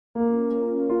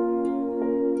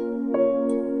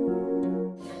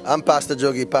I'm Pastor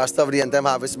Jogee, pastor of the Endtimes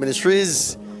Harvest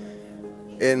Ministries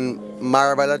in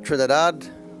Marabella, Trinidad.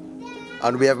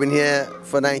 And we have been here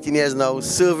for 19 years now,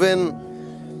 serving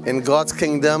in God's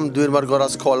kingdom, doing what God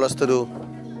has called us to do.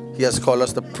 He has called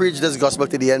us to preach this gospel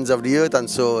to the ends of the earth, and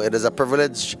so it is a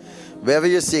privilege, wherever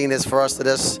you're seeing this, for us to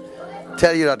just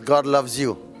tell you that God loves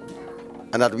you,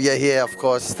 and that we are here, of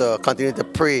course, to continue to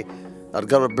pray that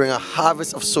God will bring a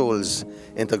harvest of souls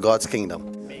into God's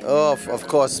kingdom. Oh, of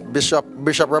course, Bishop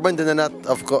Robin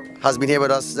Dinnanauth has been here with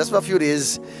us just for a few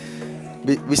days.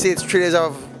 We say it's 3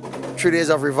 days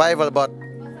of revival, but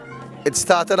it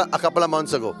started a couple of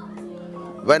months ago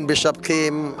when Bishop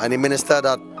came and he ministered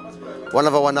at one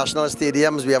of our national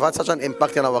stadiums. We have had such an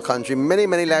impact in our country. Many,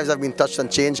 many lives have been touched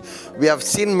and changed. We have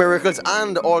seen miracles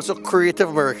and also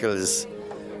creative miracles.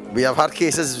 We have had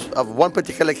cases of one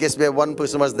particular case where one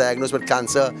person was diagnosed with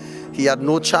cancer. He had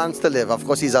no chance to live. Of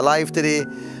course, he's alive today,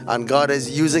 and God is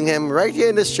using him right here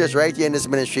in this church, right here in this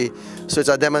ministry. So it's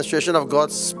a demonstration of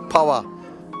God's power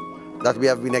that we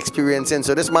have been experiencing.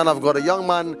 So this man of God, a young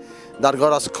man that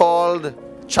God has called,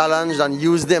 challenged, and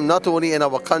used him not only in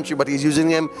our country, but he's using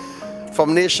him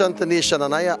from nation to nation.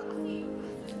 And I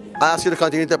ask you to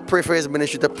continue to pray for his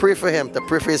ministry, to pray for him, to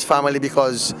pray for his family,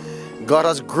 because God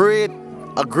has a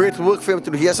great work for him to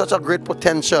do. He has such a great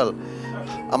potential.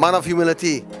 A man of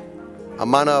humility, a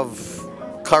man of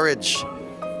courage,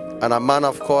 and a man,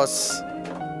 of course,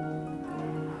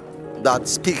 that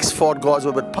speaks forth God's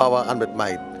word with power and with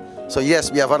might. So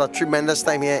yes, we have had a tremendous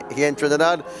time here in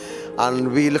Trinidad,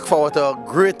 and we look forward to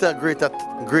greater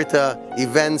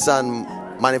events and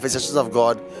manifestations of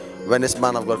God when this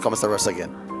man of God comes to us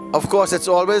again. Of course, it's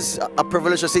always a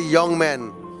privilege to see young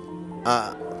men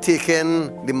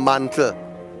taking the mantle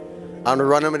and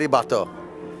running with the battle.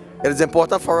 It is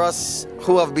important for us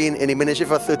who have been in the ministry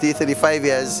for 30, 35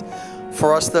 years,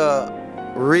 for us to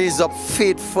raise up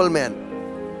faithful men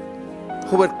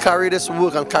who would carry this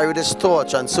work and carry this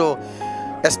torch. And so,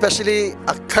 especially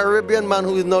a Caribbean man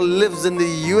who now lives in the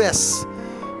US,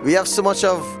 we have so much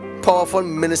of powerful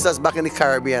ministers back in the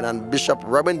Caribbean, and Bishop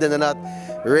Robin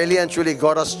Dinnanauth, really and truly,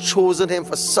 God has chosen him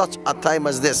for such a time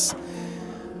as this.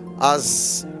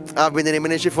 As I've been in the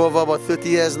ministry for over about 30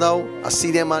 years now, a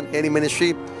senior man in the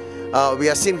ministry, we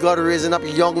have seen God raising up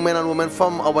young men and women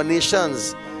from our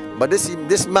nations. But this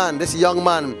young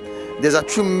man, there's a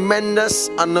tremendous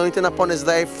anointing upon his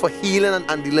life for healing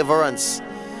and deliverance.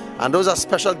 And those are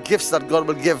special gifts that God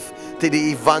will give to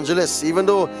the evangelists. Even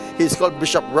though he's called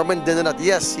Bishop Robin Dinnanauth,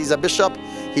 yes, he's a bishop,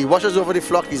 he watches over the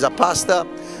flock, he's a pastor,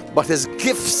 but his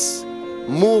gifts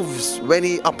moves when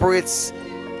he operates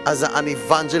as an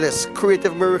evangelist.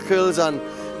 Creative miracles and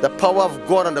the power of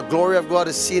God and the glory of God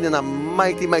is seen in a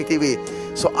mighty, mighty way.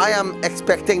 So I am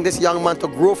expecting this young man to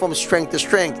grow from strength to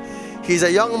strength. He's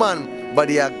a young man, but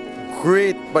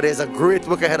there's a great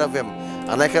work ahead of him.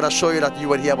 And I can assure you that you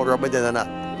will hear about Robin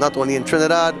Dinnanauth, not only in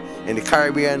Trinidad, in the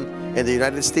Caribbean, in the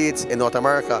United States, in North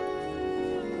America,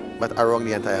 but around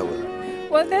the entire world.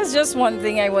 Well, there's just one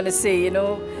thing I want to say,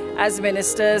 as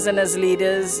ministers and as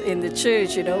leaders in the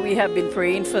church, we have been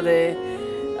praying for the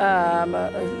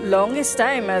longest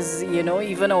time, as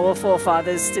even our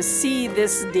forefathers, to see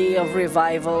this day of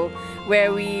revival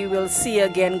where we will see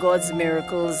again God's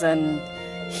miracles and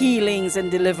healings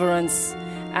and deliverance.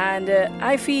 And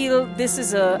I feel this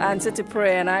is an answer to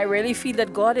prayer, and I really feel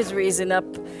that God is raising up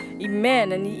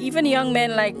men and even young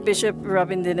men like Bishop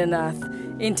Robin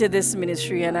Dinnanauth into this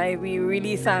ministry, and we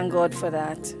really thank God for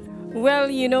that. Well,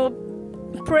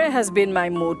 prayer has been my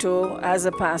motto as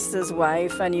a pastor's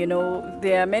wife, and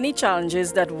there are many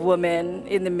challenges that women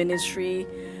in the ministry,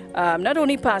 not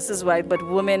only pastor's wife, but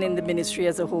women in the ministry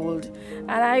as a whole.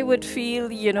 And I would feel,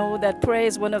 that prayer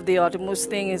is one of the uttermost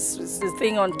things, it's the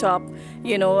thing on top,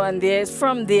 and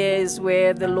from there is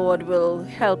where the Lord will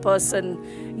help us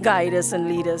and guide us and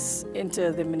lead us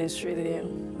into the ministry there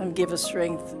and give us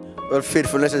strength. Well,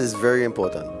 faithfulness is very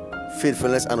important.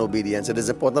 Faithfulness and obedience. It is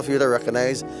important for you to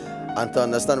recognize and to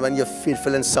understand when you're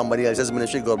faithful in somebody else's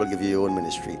ministry, God will give you your own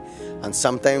ministry. And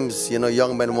sometimes,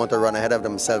 young men want to run ahead of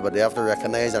themselves, but they have to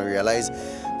recognize and realize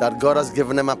that God has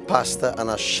given them a pastor and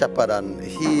a shepherd, and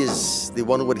he is the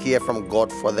one who would hear from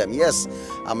God for them. Yes,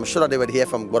 I'm sure that they would hear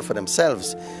from God for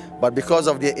themselves, but because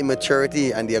of their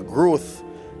immaturity and their growth,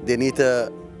 they need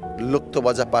to look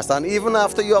towards a pastor. And even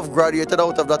after you have graduated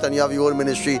out of that and you have your own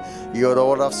ministry, you're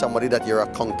all have somebody that you're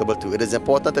accountable to. It is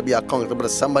important to be accountable to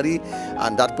somebody,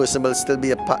 and that person will still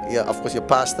be, of course, your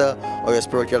pastor or your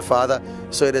spiritual father.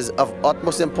 So it is of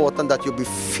utmost importance that you be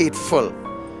faithful.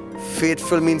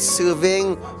 Faithful means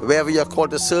serving wherever you're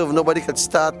called to serve. Nobody can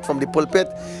start from the pulpit.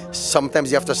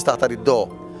 Sometimes you have to start at the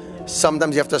door.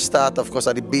 Sometimes you have to start, of course,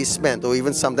 at the basement or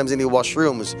even sometimes in the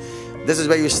washrooms. This is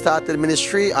where you start the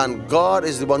ministry, and God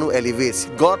is the one who elevates.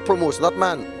 God promotes, not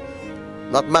man.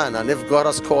 Not man. And if God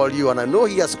has called you, and I know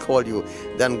He has called you,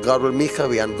 then God will make a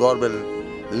way and God will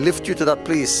lift you to that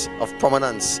place of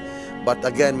prominence. But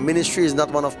again, ministry is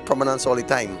not one of prominence all the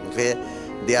time. Okay?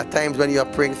 There are times when you are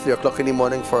praying 3 o'clock in the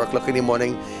morning, 4 o'clock in the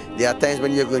morning. There are times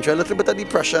when you're going through a little bit of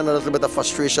depression, a little bit of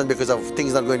frustration because of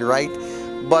things not going right.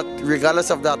 But regardless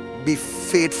of that, be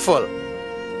faithful.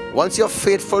 Once you're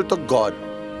faithful to God,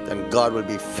 then God will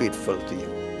be faithful to you.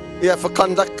 Yeah, for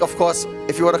contact, of course,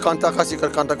 if you want to contact us, you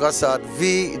can contact us at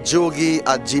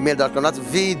vjogee@gmail.com. That's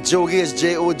vjogee is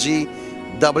Jogee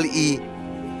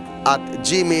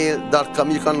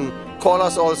 @gmail.com. You can call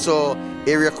us also,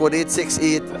 area code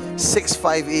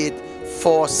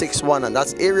 868-658-4619. And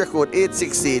that's area code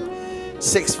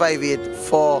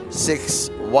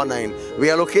 868-658-4619.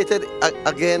 We are located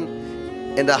again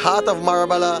in the heart of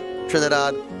Marabella,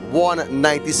 Trinidad,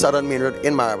 190 Southern Main Road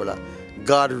in Marabella.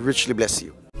 God richly bless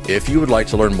you. If you would like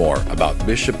to learn more about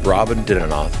Bishop Robin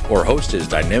Dinnanauth or host his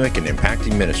dynamic and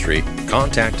impacting ministry,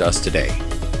 contact us today.